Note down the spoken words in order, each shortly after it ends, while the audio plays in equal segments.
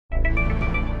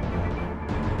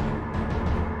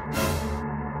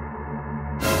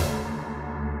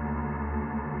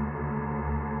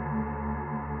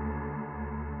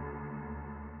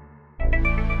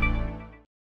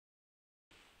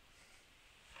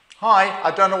Hi, I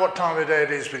don't know what time of day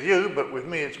it is with you, but with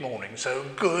me it's morning, so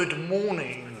good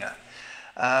morning.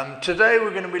 Today we're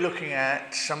going to be looking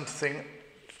at solving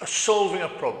a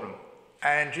problem.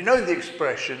 And you know the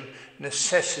expression,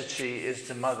 necessity is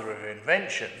the mother of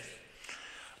invention.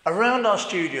 Around our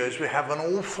studios we have an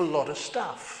awful lot of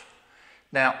stuff.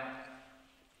 Now,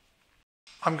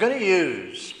 I'm going to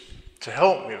use, to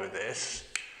help me with this,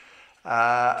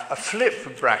 a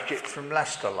flip bracket from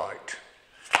Light.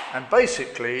 And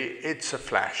basically it's a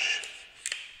flash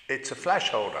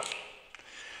holder.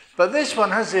 But this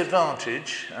one has the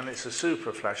advantage, and it's a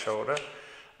super flash holder,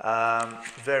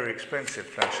 very expensive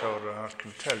flash holder I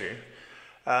can tell you,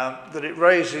 that it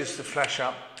raises the flash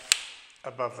up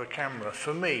above the camera.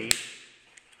 For me,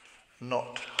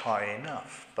 not high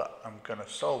enough, but I'm going to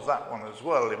solve that one as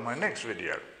well in my next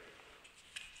video.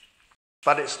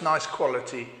 But it's nice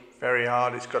quality, very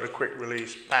hard, it's got a quick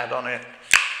release pad on it.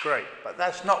 Great, but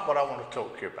that's not what I want to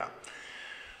talk to you about.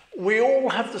 We all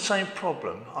have the same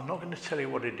problem. I'm not going to tell you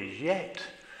what it is yet.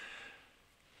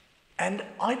 And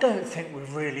I don't think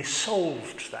we've really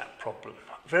solved that problem.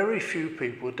 Very few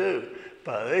people do,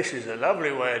 but this is a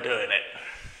lovely way of doing it.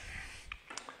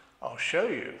 I'll show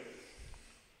you.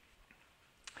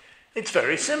 It's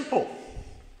very simple.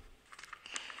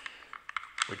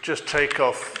 We just take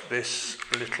off this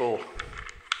little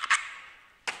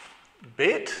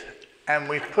bit and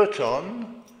we put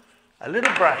on a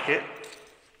little bracket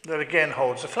that again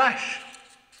holds a flash.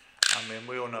 I mean,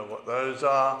 we all know what those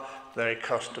are. They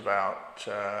cost about,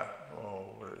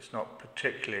 it's not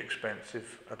particularly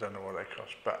expensive. I don't know what they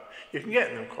cost, but you can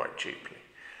get them quite cheaply.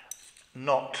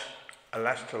 Not a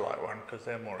Light one, because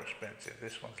they're more expensive.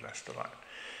 This one's Light.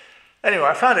 Anyway,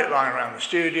 I found it lying around the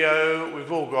studio.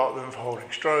 We've all got them for holding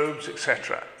strobes,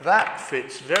 etc. That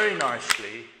fits very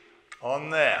nicely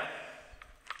on there.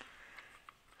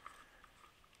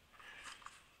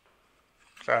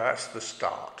 So that's the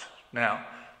start. Now,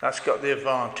 that's got the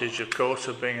advantage, of course,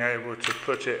 of being able to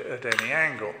put it at any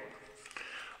angle.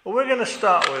 Well, we're going to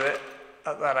start with it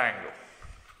at that angle.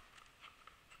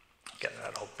 Get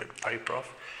that old bit of paper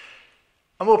off.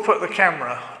 And we'll put the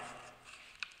camera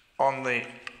on the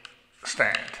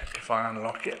stand. If I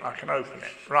unlock it, I can open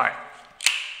it. Right,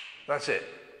 that's it.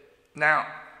 Now,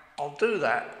 I'll do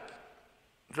that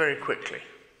very quickly.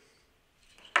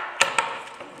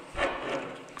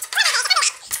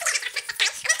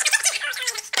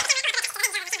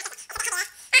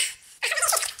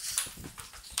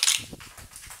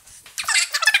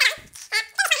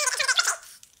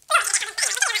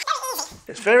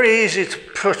 It's very easy to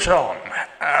put on.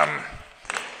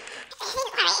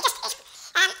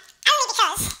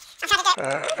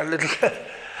 A little.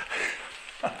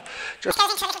 Just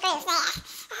goes into a little groove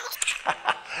there.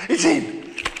 It's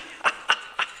in.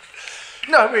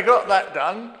 No, we got that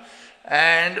done,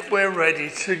 and we're ready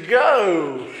to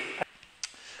go.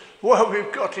 Well,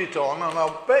 we've got it on, and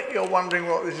I'll bet you're wondering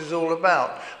what this is all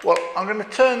about. Well, I'm going to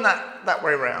turn that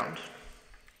way round.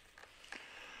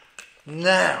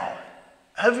 Now,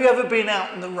 have you ever been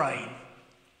out in the rain,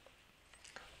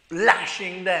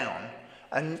 lashing down,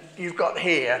 and you've got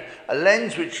here a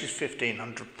lens which is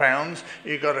 £1,500,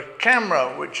 you've got a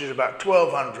camera which is about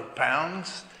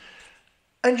 £1,200,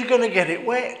 and you're going to get it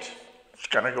wet. It's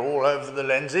going to go all over the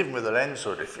lens, even with the lens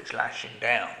hood if it's lashing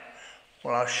down.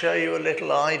 Well, I'll show you a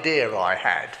little idea I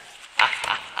had.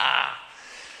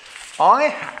 I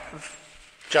have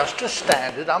just a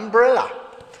standard umbrella.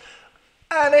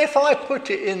 And if I put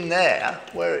it in there,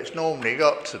 where it's normally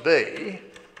got to be,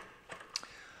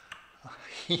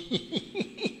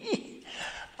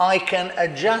 I can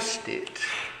adjust it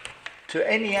to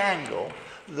any angle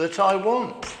that I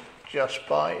want just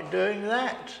by doing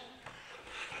that.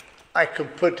 I can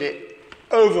put it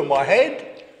over my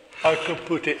head, I can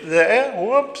put it there,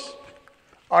 whoops,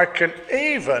 I can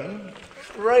even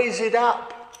raise it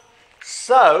up.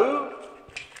 So,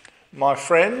 my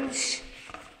friends,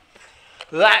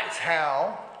 that's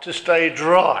how to stay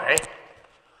dry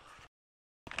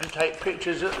and take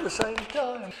pictures at the same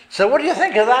time. So what do you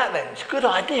think of that then? It's a good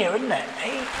idea, isn't it?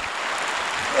 Hey?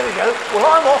 There we go. Well,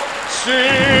 I'm off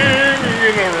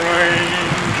singing in the rain,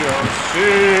 just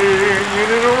singing in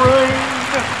the rain.